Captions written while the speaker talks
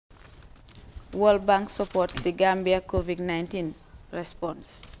World Bank supports the Gambia COVID-19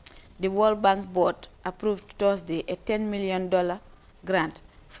 response. The World Bank Board approved Thursday a $10 million grant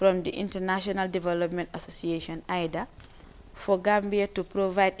from the International Development Association, IDA, for Gambia to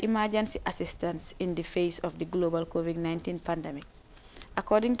provide emergency assistance in the face of the global COVID-19 pandemic.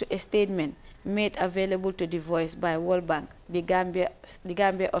 According to a statement made available to The Voice by World Bank, the Gambia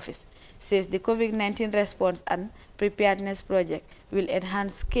office says the COVID-19 response and preparedness project will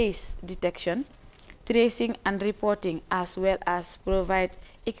enhance case detection, tracing and reporting, as well as provide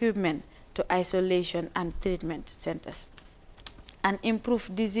equipment to isolation and treatment centers, and improve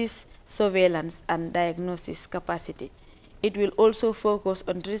disease surveillance and diagnosis capacity. It will also focus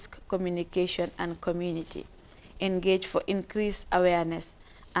on risk communication and community engage for increased awareness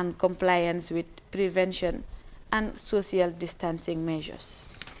and compliance with prevention and social distancing measures.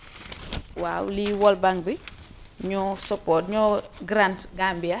 Wow, li World Bank bi ñoo support ñoo grant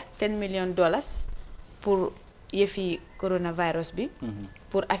Gambia $10 million pour yëfi coronavirus bi,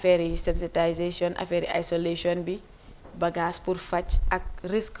 pour affaire yi sensitization, affaire yi isolation bi, bagage pour faj ak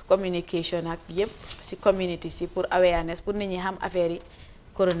risk communication ak yëpp si community si pour awareness pour nit ñi xam affaire yi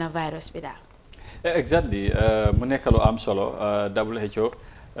coronavirus bi daal. Exactly, mu nekk lu am solo. WHO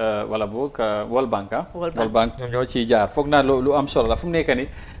wala boog World Bank World Bank ñoo ciy jaar foog naa lu am solo la fu mu nekk ni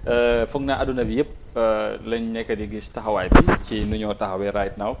foog naa adduna bi yëpp lañ nekk di gis taxawaay bi ci nu ñoo taxawee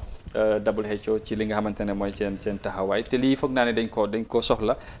right now. WHO ci li nga xamante ne mooy seen taxawaay te lii foog naa ne dañ ko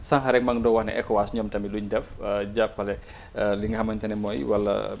soxla sànq rek maa ngi doon wax ne ECOWAS ñoom tamit luñ def jàppale li nga xamante ne mooy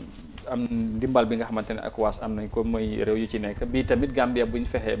wala am ndimbal bi nga xamante ne ECOWAS am nañ ko mooy réew yu ci nekk bii tamit Gambia buñ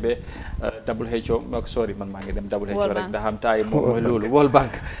fexee ba WHO sorry man maa ngi dem WHO rek da xam taay moom mooy loolu World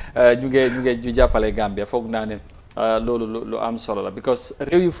Bank ñu jàppale Gambia foog naa ne loolu lu am solo la because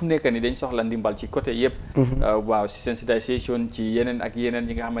réew yu fu nekk ni dañ soxla ndimbal ci côté yëpp. waaw si sensitisation ci yeneen ak yeneen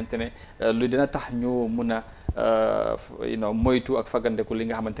yi nga xamante ne lu dina tax ñu mun a moytu ak fagandeku li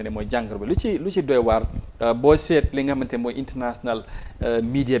nga xamante ne mooy jàngoro bi lu ci doy waar boo seet li nga xamante ne mooy international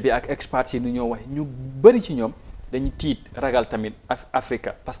media bi ak experts yi nu ñoo wax ñu bëri ci ñoom dañu tiit ragal tamit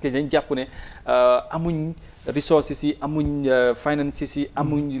Africa parce que dañ jàpp ne amuñ resources yi amuñ finances yi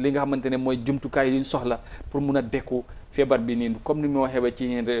amuñ li nga xamante ne mooy jumtukaay yi ñu soxla pour mun a dekku feebar bi nii comme ni ma waxee ba ci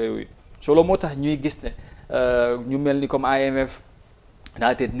yeneen réew yi solo moo tax ñuy gis ne ñu mel ni comme IMF,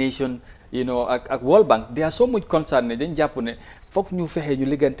 United Nations ak World Bank they are so much concerned ne dañ jàpp ne foog ñu fexe ñu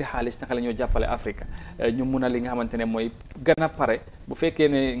liggante xaalis naka la ñoo jàppale Afrique ñu mun a li nga xamante ne mooy gën a pare bu fekkee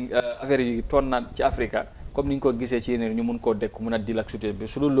ne affaire yi toon na ci Afrique comme ni ñu ko gisee ci yeneen ñu mun koo dekk mun a dil ak sute bi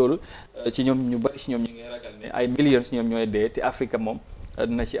su dul loolu ci ñoom ñu bëri ci ñoom ñu ngi ragal ne ay millions ñoom ñooy dee te Afrique moom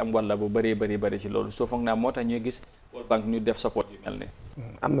dina ci am walla bu bëri ci loolu soo foog naa moo tax ñuy gis World Bank ñu def support yu mel ne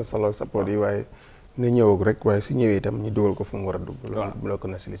am na solo support yi waaye ne ñëwag rek waaye su ñëwee itam ñu dugal ko fu mu war a dugg loolu la ko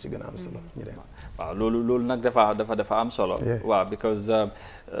na si li ci gën a am solo ñu dem waaw loolu nag dafa am solo waaw because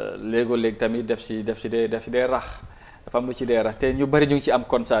léegi tamit def ci dee rax dafa am lu ci dee rax te ñu bëri ñu ngi ci am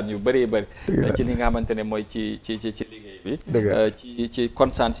concern yu bëri ci li nga xamante ne mooy ci liggéey bi ci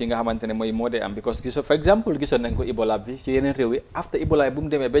concern yi nga xamante ne mooy moo dee am because for exemple gisoon nañ ko Ebola bi ci yeneen réew yi after Ebola bu mu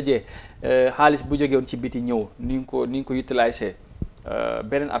demee ba jee xaalis bu jógewoon ci biti ñëw ni nga ko utiliser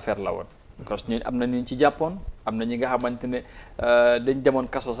beneen affaire la woon parce que ñun am na ñu ci jàppoon am na ñi nga xamante ne dañ demoon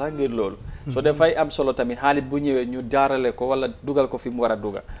kaso sax ngir loolu soo dafay am solo tamit xaalis bu ñëwee ñu jaarale ko wala dugal ko fi mu war a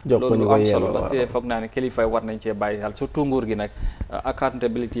dugal loolu lu am solo la te foog naa ne kilifa war nañ cee bàyyi xel surtout nguur gi nag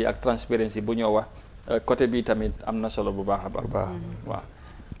accountability ak transparency bu ñoo wax côté bi tamit am na solo bu baax a baax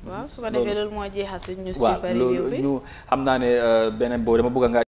waaw su ko defee loolu moo jeexal suñu newspaper review bi ñu xam naa ne beneen boobu dama bëgg nga